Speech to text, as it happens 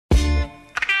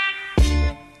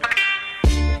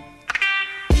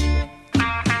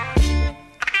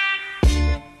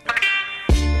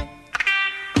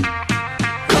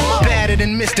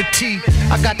Mr. T.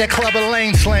 I got that Clubber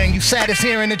Lane slang. You saddest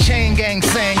hearing the chain gang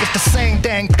saying it's the same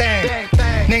dang thing.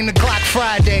 Name the Glock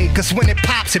Friday, cause when it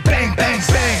pops it bang, bang,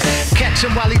 bang. Catch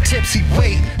him while he tipsy,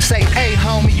 wait. Say, hey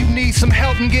homie, you need some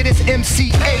help and get his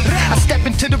MC8. I step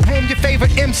into the room, your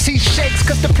favorite MC shakes,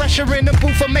 cause the pressure in the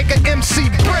booth will make an MC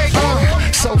break.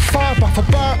 So far, bar for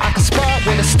bar, I can spar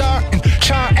with a start and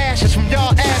char ashes from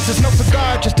y'all asses. No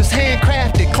cigar, just this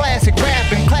handcrafted classic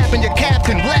rapping, clapping your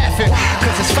captain, laughing,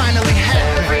 cause it's finally happening.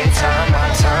 Every time I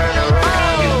turn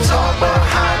around, you talk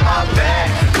behind my back,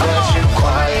 cause you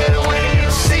quiet when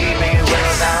you see me.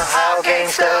 Well, now how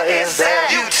gangsta is that?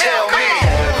 You tell me.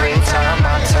 Every time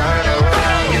I turn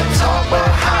around, you talk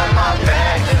behind my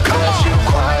back, cause you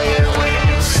quiet when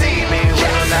you see me.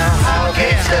 Well, now how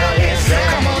gangsta is that?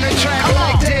 Come on and track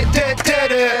like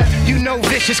da-da-da-da. You know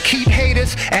Vishis keep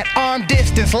haters at arm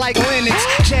distance like Lennox.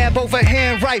 Jab over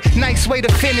hand right, nice way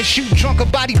to finish. You drunk a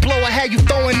body blower, had you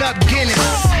throwing up Guinness.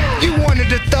 You wanted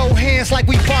to throw hands like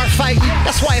we bar fighting.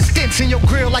 That's why it's dents in your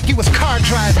grill like you was car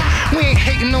driving. We ain't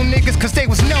hating on niggas cause they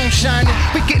was known shining.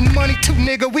 We getting money too,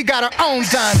 nigga, we got our own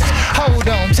diamonds. Hold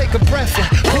on, take a breath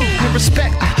and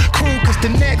respect the crew, cause the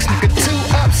next nigga too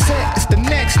upset. It's the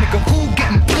next nigga who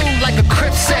getting blue like a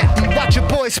crip set. And watch your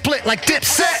boy split like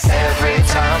Dipset. Every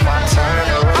time I turn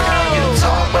around, you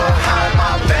talk behind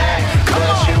my back,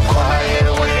 cause you quiet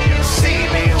when you see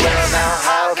me. Well, now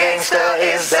how gangsta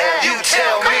is that? You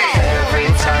tell me. Every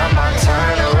time I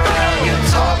turn around, you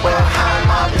talk behind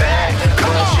my back,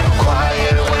 cause you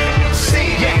quiet when you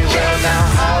see me. Well, now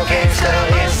how gangsta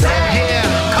is that? Yeah,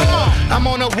 come on. I'm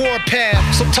on a warpath,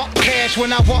 so talk cash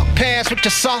when I walk past with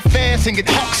your soft ass and get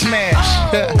hawk smashed.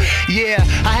 Yeah,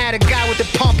 I had a guy with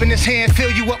the pump in his hand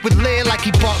fill you up with lead like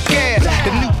he bought gas.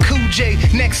 The new Cool J,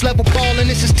 next level ballin',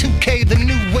 this is 2K, the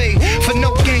new way. For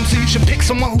no game, so you should pick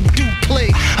someone who do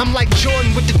play. I'm like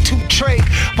Jordan with the 2 trade,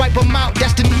 wipe them out,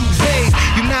 that's the new wave.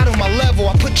 You not on my level,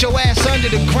 I put your ass under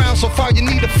the ground. So far you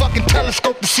need a fucking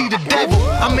telescope to see the devil.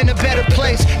 I'm in a better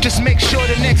place, just make sure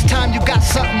the next time you got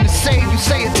something to say, you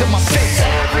say it to my face.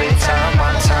 Every time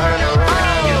I turn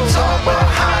around, you talk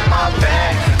behind